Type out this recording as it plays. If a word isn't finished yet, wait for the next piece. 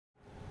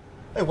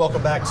Hey,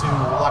 welcome back to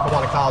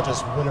Lackawanna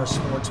College's Winter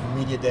Sports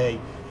Media Day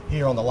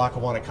here on the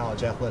Lackawanna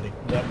College Athletic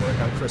Network.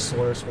 I'm Chris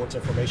Sawyer, Sports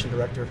Information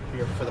Director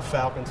here for the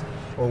Falcons.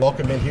 We're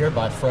welcomed in here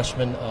by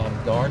freshman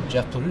guard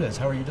Jeff Planutis.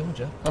 How are you doing,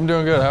 Jeff? I'm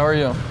doing good. How are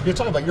you? You're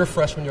talking about your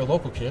freshman, your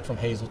local kid from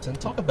Hazleton.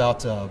 Talk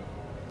about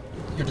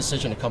your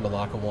decision to come to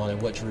Lackawanna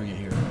and what drew you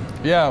here.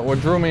 Yeah,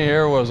 what drew me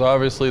here was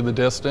obviously the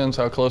distance,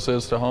 how close it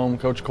is to home.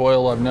 Coach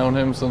Coyle, I've known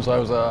him since I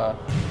was a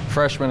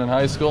freshman in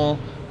high school,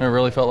 and it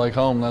really felt like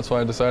home. That's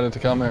why I decided to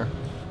come here.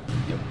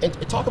 And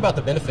talk about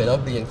the benefit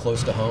of being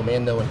close to home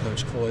and knowing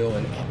Coach Coyle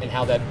and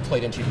how that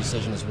played into your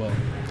decision as well.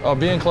 Oh,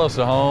 being close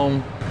to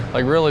home,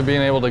 like really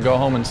being able to go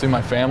home and see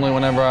my family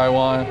whenever I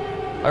want.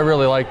 I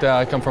really like that.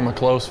 I come from a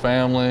close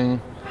family.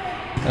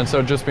 And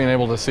so just being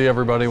able to see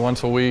everybody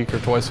once a week or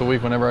twice a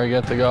week whenever I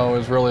get to go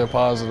is really a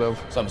positive.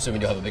 So I'm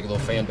assuming you'll have a big little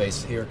fan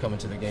base here coming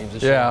to the games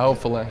this year. Yeah,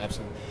 hopefully.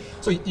 Absolutely.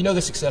 So you know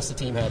the success the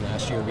team had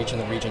last year, reaching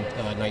the Region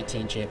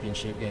 19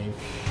 championship game.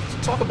 So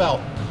talk about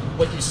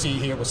what you see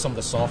here with some of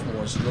the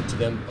sophomores. You look to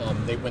them,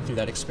 they went through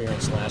that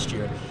experience last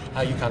year,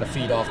 how you kind of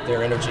feed off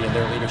their energy and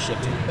their leadership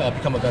to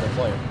become a better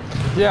player.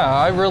 Yeah,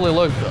 I really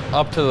look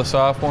up to the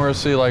sophomores,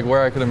 see like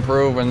where I could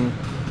improve, and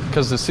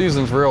because the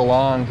season's real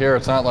long here.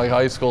 It's not like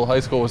high school. High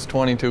school was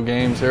 22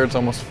 games. Here it's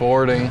almost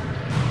 40. And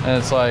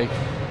it's like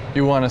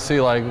you want to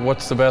see like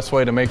what's the best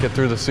way to make it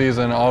through the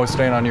season, always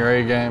staying on your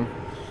A game.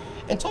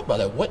 And talk about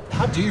that.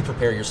 How do you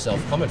prepare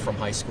yourself coming from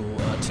high school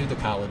to the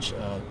college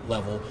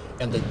level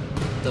and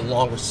the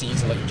longer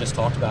season that you just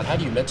talked about? How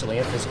do you mentally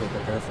and physically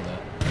prepare for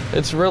that?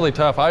 It's really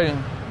tough.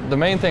 The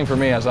main thing for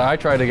me is I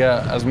try to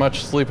get as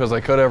much sleep as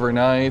I could every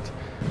night.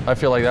 I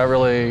feel like that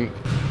really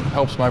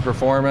helps my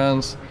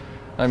performance.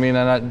 I mean,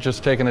 and not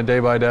just taking it day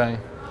by day.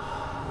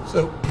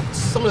 So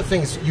some of the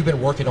things you've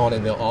been working on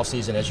in the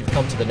offseason as you've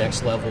come to the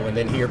next level and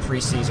then here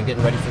preseason,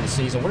 getting ready for the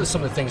season, what are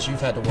some of the things you've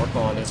had to work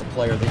on as a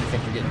player that you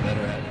think you're getting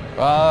better at?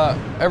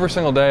 Every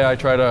single day I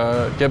try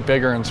to get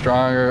bigger and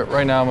stronger.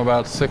 Right now I'm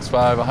about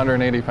 6'5",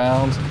 180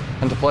 pounds,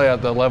 and to play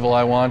at the level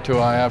I want to,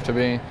 I have to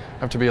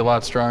be a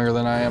lot stronger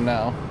than I am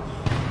now.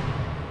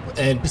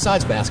 And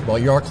besides basketball,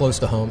 you are close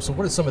to home, so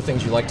what are some of the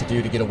things you like to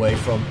do to get away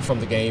from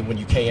the game when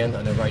you can?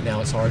 I know right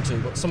now it's hard to,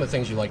 but some of the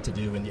things you like to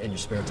do in your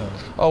spare time?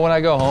 Oh, when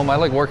I go home, I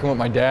like working with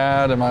my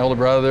dad and my older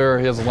brother.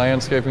 He has a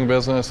landscaping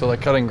business, so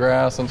like cutting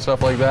grass and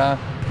stuff like that.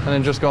 And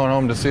then just going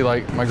home to see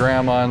like my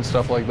grandma and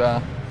stuff like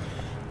that.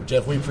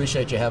 Jeff, we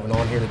appreciate you having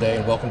on here today,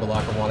 and welcome to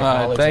Lackawanna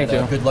College. Thank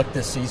you. Good luck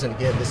this season.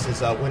 Again, this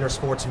is Winter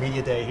Sports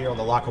Media Day here on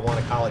the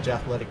Lackawanna College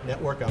Athletic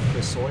Network. I'm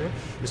Chris Sawyer,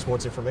 your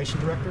Sports Information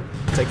Director.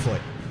 Take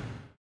flight.